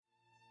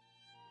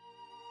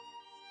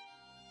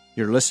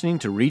You're listening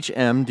to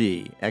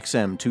ReachMD,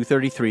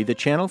 XM233, the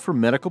channel for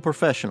medical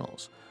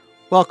professionals.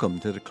 Welcome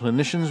to the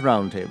Clinicians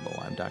Roundtable.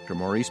 I'm Dr.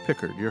 Maurice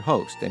Pickard, your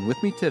host, and with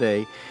me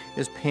today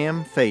is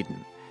Pam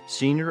Fadden,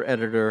 Senior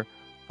Editor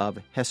of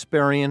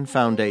Hesperian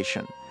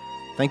Foundation.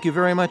 Thank you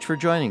very much for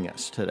joining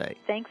us today.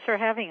 Thanks for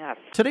having us.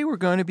 Today we're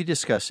going to be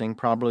discussing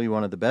probably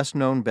one of the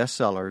best-known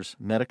bestsellers,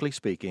 medically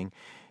speaking,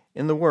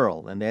 in the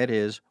world, and that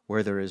is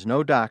Where There Is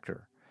No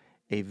Doctor,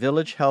 a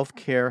Village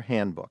Healthcare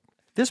Handbook.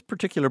 This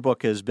particular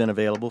book has been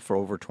available for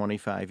over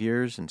 25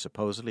 years and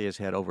supposedly has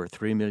had over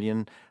 3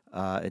 million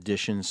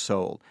editions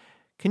sold.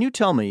 Can you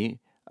tell me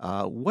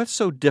what's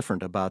so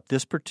different about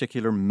this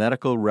particular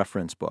medical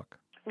reference book?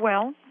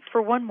 Well,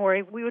 for one,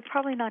 Maury, we would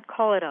probably not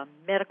call it a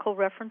medical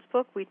reference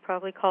book. We'd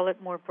probably call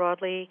it more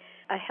broadly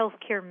a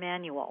healthcare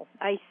manual.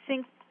 I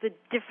think the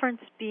difference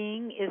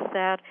being is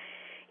that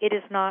it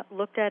is not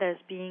looked at as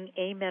being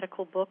a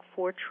medical book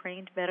for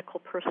trained medical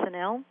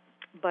personnel,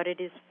 but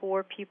it is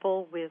for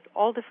people with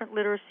all different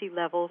literacy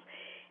levels,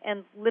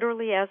 and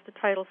literally, as the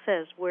title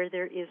says, where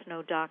there is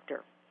no doctor.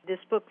 This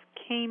book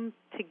came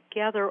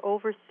together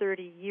over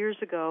 30 years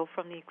ago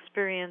from the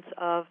experience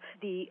of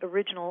the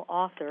original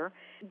author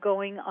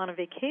going on a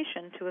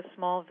vacation to a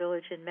small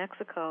village in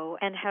Mexico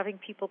and having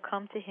people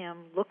come to him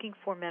looking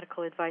for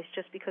medical advice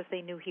just because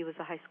they knew he was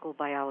a high school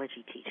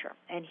biology teacher.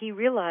 And he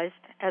realized,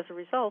 as a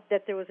result,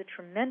 that there was a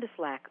tremendous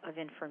lack of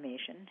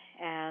information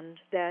and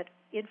that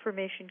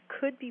information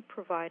could be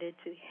provided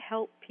to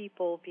help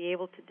people be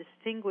able to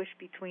distinguish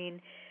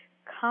between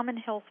common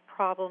health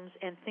problems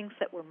and things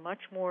that were much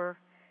more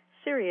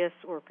serious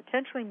or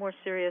potentially more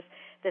serious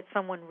that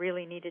someone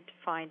really needed to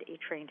find a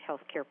trained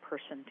healthcare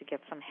person to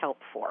get some help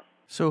for.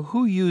 So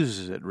who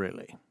uses it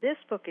really? This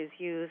book is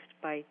used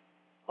by,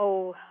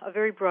 a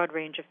very broad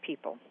range of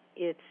people.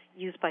 It's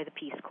used by the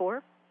Peace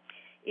Corps.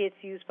 It's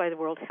used by the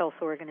World Health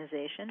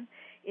Organization.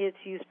 It's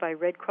used by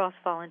Red Cross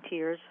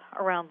volunteers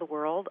around the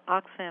world,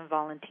 Oxfam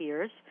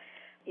volunteers.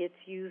 It's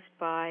used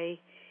by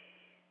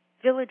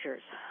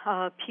villagers,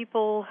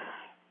 people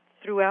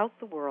throughout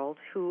the world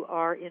who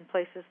are in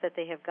places that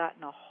they have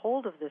gotten a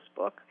hold of this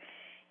book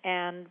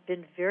and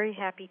been very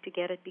happy to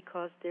get it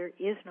because there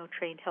is no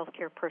trained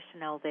healthcare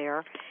personnel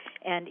there,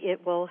 and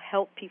it will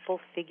help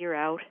people figure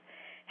out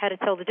how to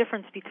tell the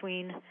difference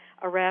between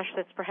a rash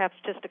that's perhaps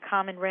just a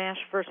common rash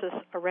versus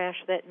a rash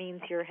that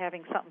means you're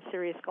having something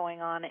serious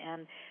going on,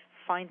 and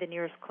find the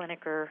nearest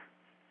clinic or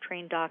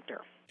trained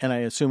doctor. And I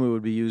assume it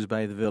would be used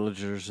by the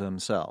villagers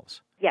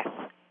themselves. Yes.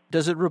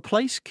 Does it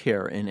replace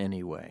care in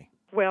any way?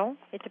 Well,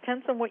 it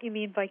depends on what you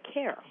mean by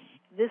care.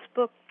 This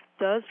book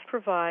does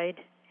provide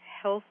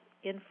health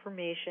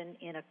information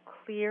in a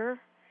clear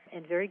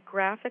and very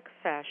graphic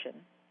fashion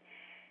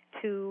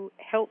to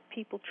help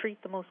people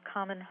treat the most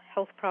common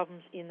health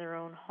problems in their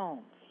own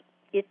homes.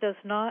 It does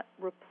not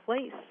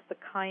replace the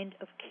kind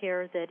of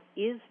care that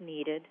is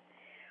needed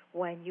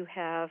when you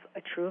have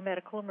a true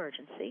medical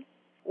emergency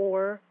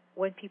or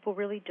when people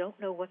really don't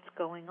know what's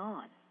going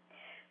on.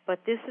 But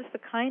this is the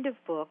kind of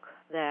book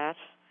that,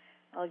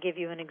 I'll give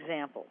you an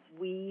example.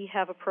 We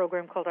have a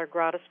program called our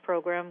Gratis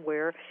program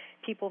where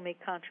people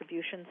make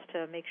contributions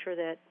to make sure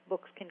that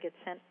books can get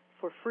sent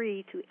for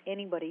free to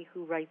anybody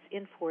who writes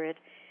in for it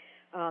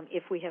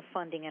if we have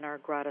funding in our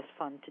Gratis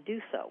fund to do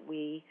so.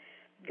 We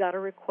got a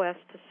request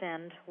to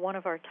send one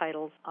of our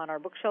titles on our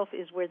bookshelf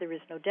is Where There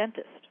Is No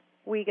Dentist.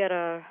 We got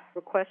a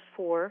request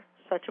for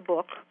such a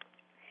book,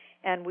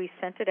 and we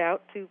sent it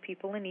out to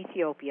people in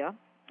Ethiopia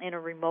in a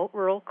remote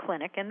rural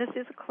clinic, and this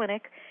is a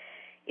clinic.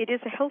 It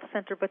is a health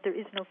center, but there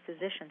is no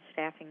physician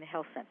staffing the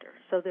health center.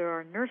 So there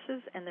are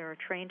nurses and there are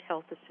trained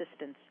health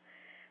assistants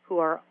who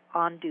are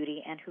on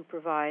duty and who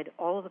provide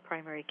all of the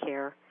primary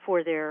care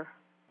for their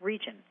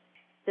region.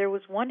 There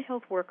was one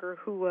health worker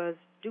who was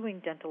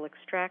doing dental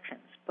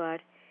extractions,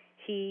 but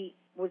he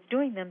was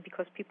doing them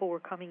because people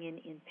were coming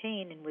in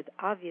pain and with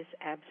obvious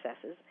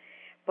abscesses.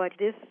 But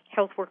this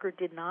health worker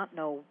did not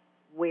know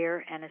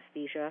where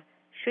anesthesia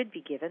should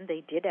be given.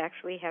 They did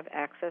actually have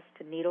access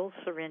to needles,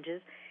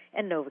 syringes,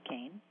 and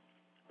Novocaine,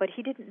 but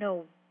he didn't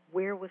know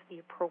where was the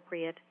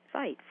appropriate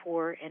site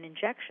for an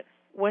injection.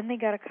 When they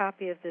got a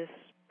copy of this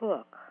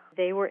book,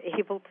 they were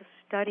able to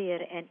study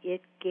it, and it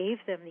gave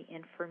them the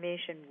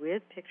information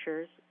with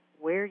pictures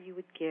where you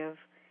would give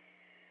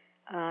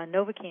a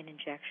Novocaine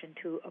injection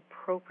to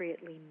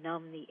appropriately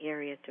numb the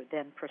area to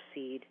then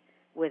proceed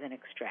with an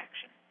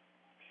extraction.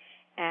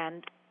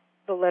 And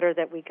the letter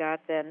that we got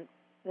then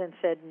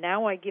said,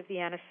 now I give the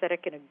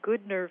anesthetic in a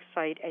good nerve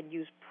site and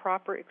use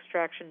proper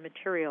extraction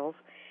materials.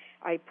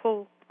 I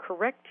pull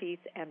correct teeth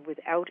and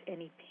without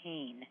any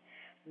pain.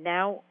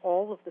 Now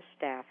all of the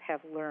staff have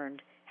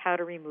learned how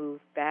to remove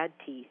bad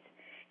teeth,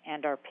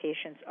 and our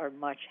patients are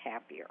much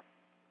happier.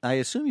 I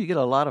assume you get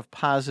a lot of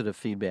positive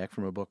feedback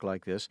from a book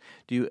like this.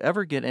 Do you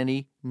ever get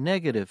any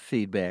negative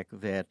feedback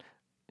that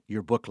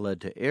your book led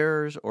to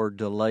errors or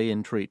delay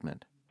in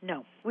treatment?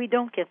 No, we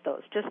don't get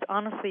those, just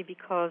honestly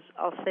because,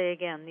 I'll say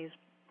again,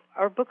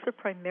 our books are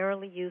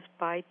primarily used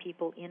by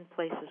people in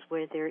places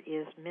where there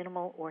is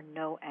minimal or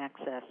no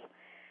access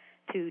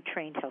to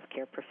trained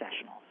healthcare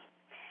professionals.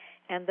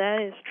 And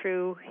that is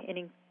true in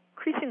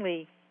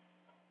increasingly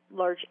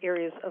large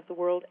areas of the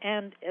world.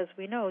 And as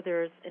we know,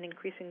 there's an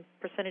increasing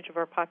percentage of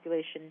our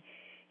population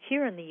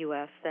here in the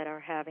U.S. that are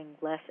having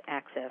less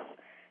access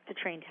to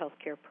trained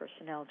healthcare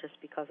personnel just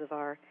because of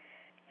our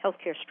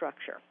healthcare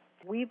structure.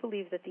 We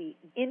believe that the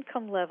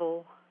income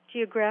level,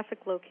 geographic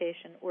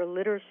location, or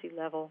literacy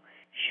level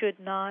should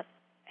not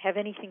have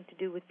anything to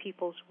do with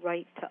people's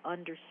right to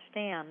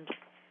understand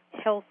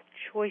health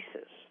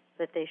choices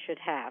that they should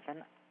have. And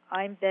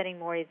I'm betting,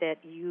 Maury, that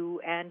you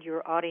and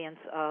your audience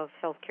of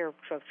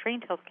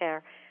trained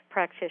healthcare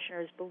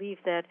practitioners believe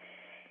that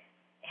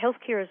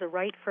healthcare is a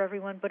right for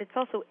everyone, but it's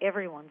also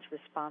everyone's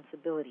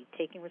responsibility.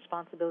 Taking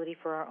responsibility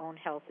for our own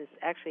health is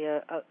actually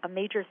a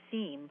major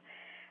theme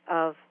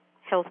of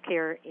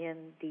healthcare in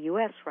the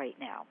U.S. right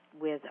now,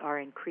 with our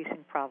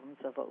increasing problems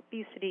of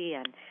obesity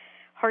and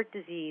heart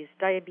disease,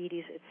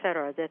 diabetes,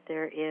 etc., that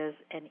there is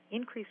an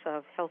increase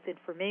of health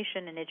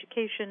information and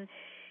education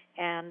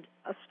and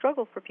a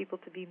struggle for people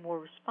to be more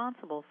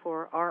responsible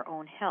for our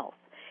own health.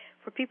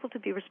 For people to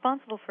be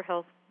responsible for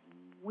health,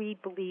 we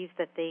believe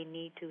that they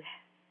need to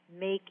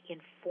make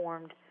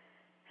informed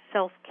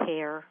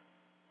self-care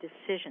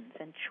decisions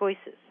and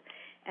choices.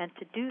 And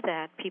to do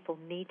that, people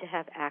need to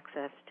have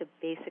access to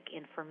basic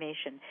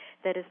information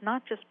that is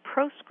not just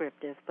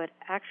proscriptive, but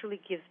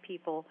actually gives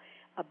people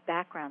a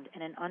background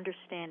and an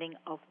understanding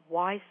of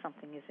why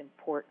something is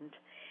important,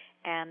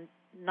 and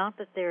not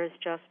that there is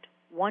just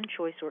one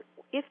choice, or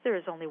if there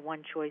is only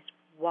one choice,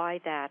 why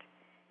that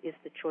is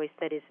the choice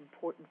that is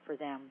important for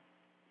them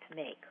to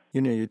make.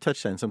 You know, you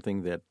touched on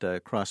something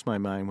that crossed my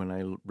mind when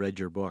I read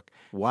your book.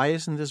 Why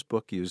isn't this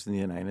book used in the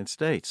United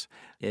States?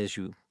 As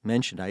you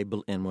mentioned,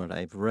 and what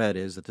I've read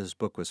is that this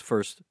book was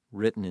first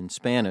written in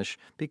Spanish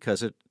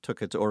because it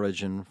took its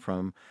origin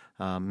from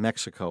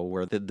Mexico,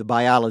 where the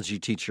biology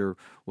teacher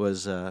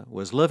was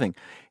living.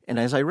 And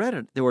as I read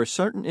it, there were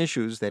certain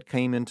issues that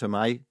came into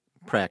my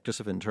practice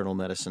of internal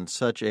medicine,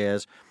 such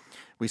as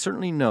we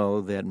certainly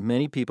know that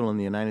many people in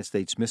the United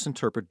States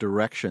misinterpret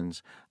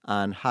directions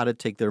on how to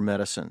take their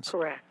medicines.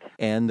 Correct.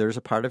 And there's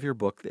a part of your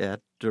book that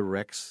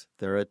directs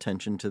their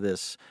attention to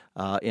this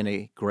in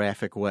a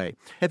graphic way.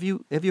 Have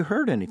you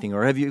heard anything,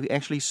 or have you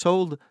actually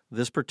sold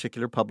this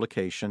particular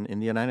publication in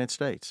the United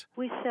States?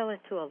 We sell it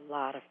to a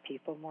lot of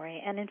people,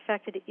 Maury, and in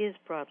fact it is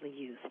broadly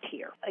used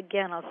here.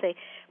 Again, I'll say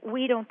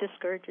we don't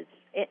discourage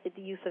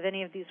the use of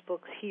any of these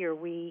books here.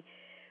 We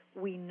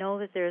know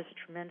that there is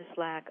a tremendous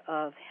lack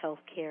of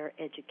healthcare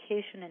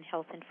education and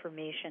health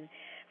information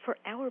for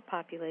our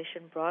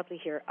population broadly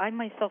here. I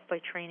myself, by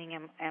training,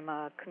 am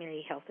a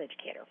community health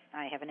educator.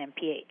 I have an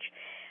MPH.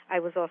 I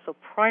was also,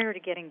 prior to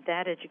getting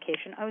that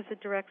education, I was a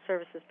direct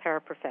services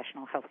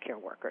paraprofessional healthcare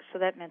worker. So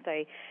that meant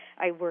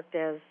I worked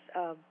as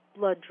a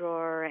blood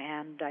drawer,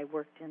 and I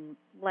worked in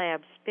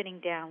labs spinning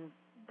down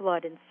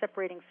blood and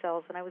separating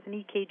cells, and I was an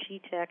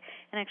EKG tech,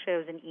 and actually I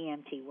was an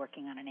EMT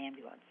working on an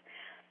ambulance.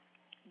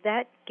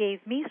 That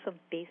gave me some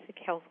basic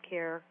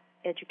healthcare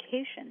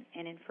education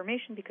and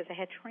information because I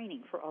had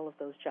training for all of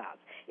those jobs.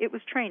 It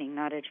was training,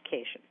 not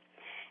education.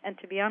 And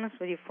to be honest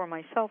with you, for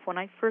myself, when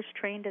I first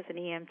trained as an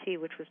EMT,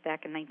 which was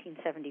back in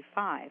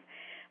 1975,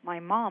 my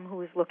mom, who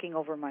was looking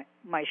over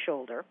my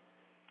shoulder,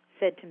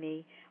 said to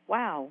me,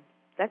 "Wow,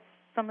 that's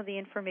some of the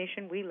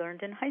information we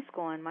learned in high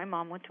school." And my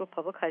mom went to a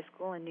public high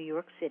school in New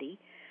York City,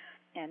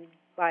 and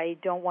I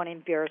don't want to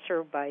embarrass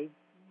her by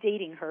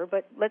dating her,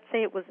 but let's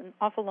say it was an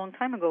awful long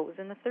time ago. It was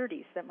in the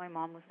 30s that my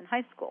mom was in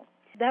high school.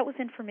 That was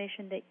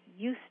information that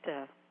used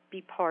to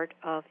be part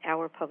of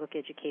our public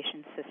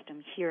education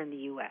system here in the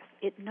U.S.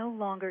 It no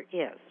longer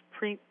is.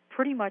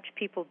 Pretty much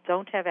people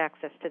don't have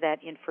access to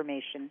that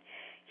information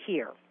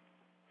here.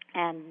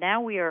 And now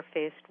we are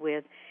faced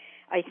with,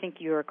 I think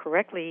you're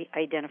correctly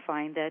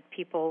identifying that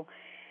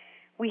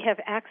we have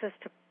access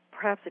to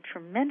perhaps a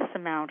tremendous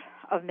amount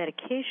of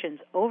medications,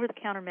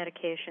 over-the-counter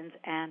medications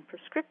and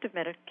prescriptive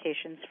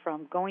medications,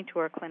 from going to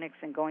our clinics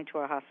and going to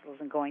our hospitals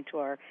and going to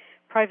our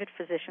private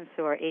physicians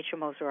through our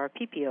HMOs or our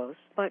PPOs,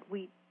 but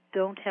we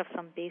don't have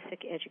some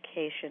basic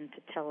education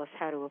to tell us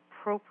how to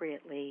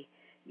appropriately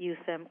use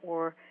them,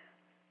 or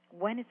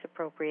when it's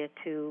appropriate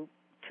to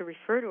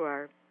refer to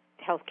our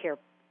healthcare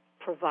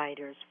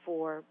providers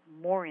for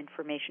more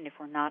information if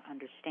we're not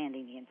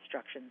understanding the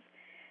instructions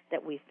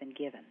that we've been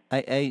given.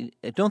 I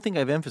don't think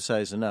I've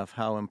emphasized enough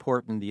how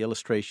important the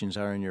illustrations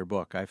are in your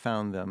book. I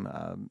found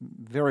them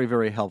very,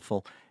 very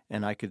helpful,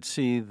 and I could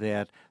see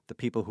that the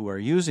people who are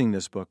using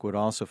this book would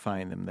also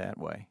find them that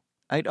way.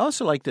 I'd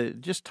also like to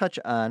just touch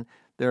on,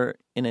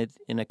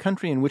 in a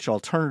country in which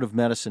alternative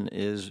medicine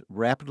is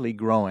rapidly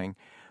growing,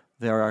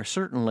 there are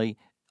certainly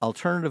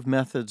alternative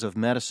methods of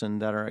medicine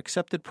that are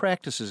accepted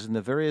practices in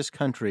the various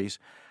countries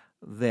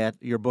that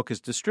your book is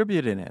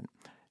distributed in.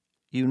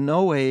 You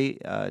no way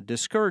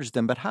discourage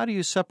them, but how do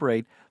you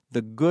separate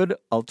the good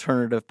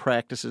alternative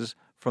practices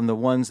from the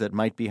ones that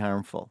might be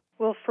harmful?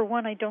 Well, for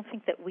one, I don't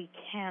think that we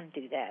can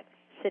do that.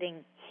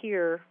 Sitting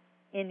here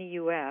in the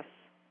U.S.,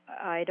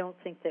 I don't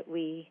think that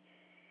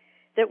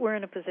we're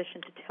in a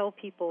position to tell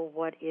people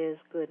what is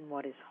good and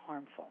what is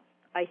harmful.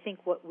 I think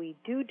what we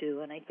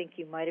do, and I think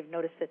you might have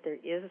noticed that there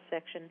is a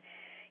section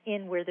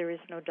in Where There Is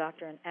No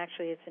Doctor, and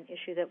actually it's an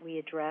issue that we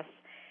address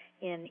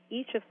in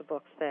each of the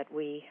books that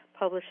we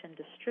publish and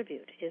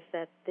distribute, is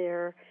that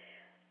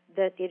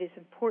it is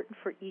important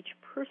for each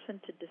person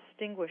to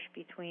distinguish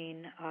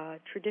between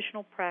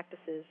traditional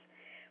practices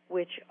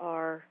which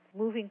are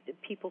moving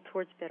people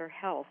towards better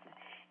health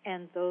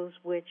and those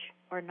which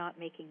are not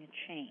making a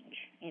change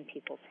in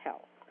people's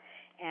health.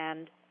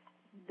 And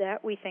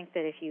that we think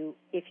that if you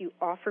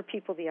offer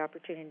people the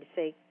opportunity to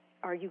say,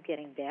 are you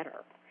getting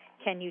better?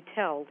 Can you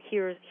tell?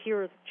 Here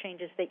are the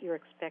changes that you're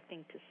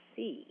expecting to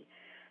see.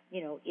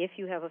 If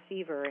you have a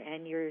fever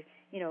and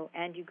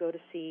and you go to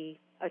see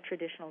a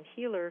traditional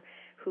healer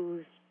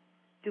who's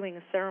doing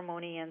a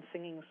ceremony and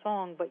singing a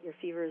song, but your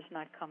fever is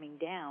not coming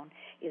down,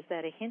 is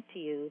that a hint to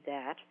you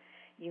that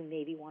you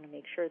maybe want to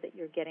make sure that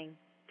you're getting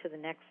to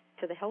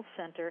the health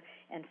center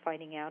and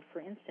finding out, for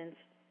instance,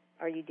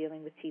 are you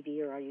dealing with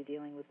TB or are you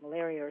dealing with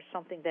malaria or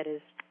something that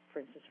is, for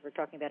instance, if we're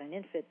talking about an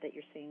infant, that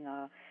you're seeing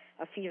a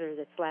fever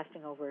that's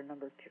lasting over a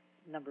number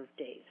of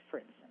days, for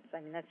instance.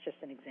 I mean, that's just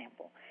an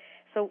example.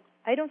 So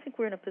I don't think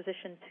we're in a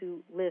position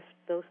to list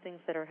those things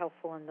that are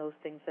helpful and those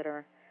things that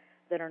are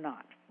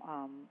not.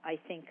 I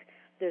think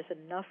there's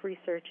enough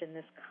research in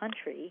this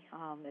country,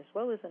 as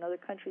well as in other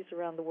countries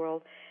around the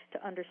world,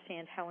 to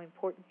understand how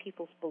important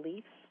people's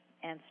beliefs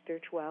and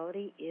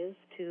spirituality is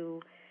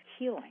to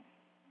healing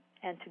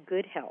and to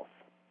good health,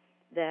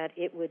 that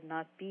it would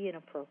not be an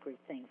appropriate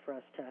thing for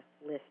us to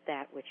list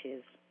that which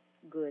is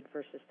good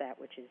versus that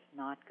which is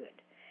not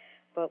good.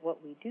 But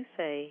what we do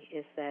say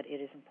is that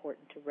it is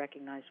important to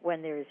recognize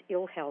when there is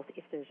ill health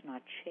if there's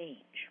not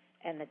change,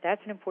 and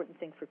that's an important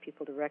thing for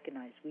people to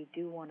recognize. We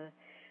do want to,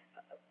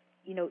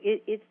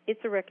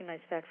 it's a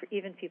recognized fact for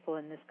even people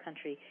in this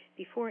country.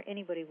 Before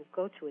anybody will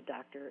go to a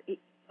doctor,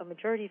 a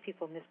majority of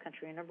people in this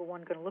country are, number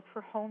one, going to look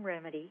for home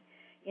remedy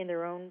in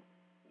their own,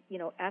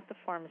 at the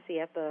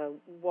pharmacy, at the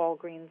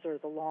Walgreens or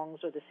the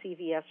Longs or the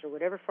CVS or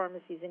whatever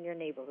pharmacies in your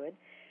neighborhood,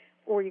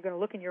 or you're going to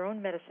look in your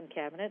own medicine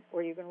cabinet,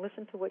 or you're going to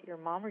listen to what your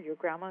mom or your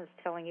grandma is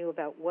telling you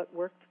about what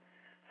worked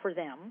for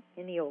them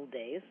in the old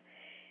days.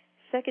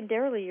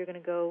 Secondarily, you're going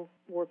to go,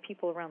 or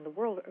people around the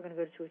world are going to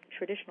go to a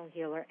traditional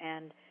healer,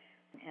 and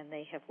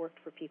they have worked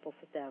for people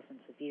for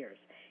thousands of years.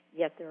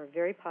 Yet there are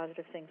very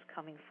positive things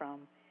coming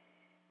from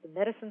the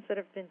medicines that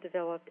have been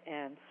developed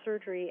and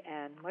surgery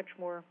and much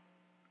more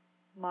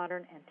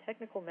modern and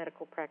technical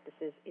medical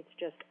practices. It's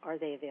just, are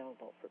they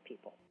available for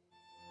people?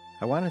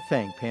 I want to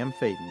thank Pam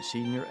Fadon,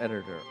 Senior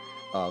Editor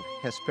of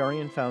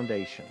Hesperian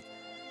Foundation,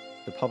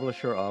 the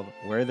publisher of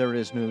Where There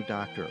Is No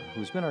Doctor,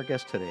 who's been our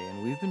guest today,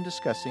 and we've been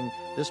discussing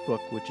this book,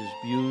 which is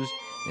used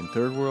in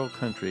third world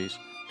countries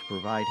to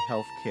provide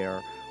health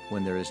care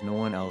when there is no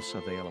one else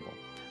available.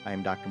 I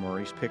am Dr.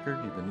 Maurice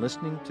Pickard. You've been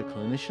listening to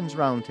Clinicians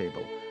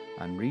Roundtable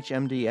on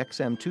ReachMD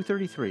XM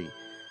 233,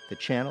 the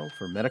channel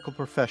for medical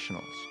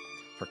professionals.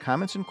 For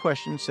comments and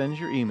questions, send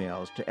your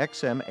emails to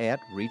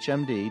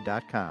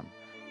xm@reachmd.com.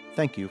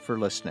 Thank you for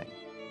listening.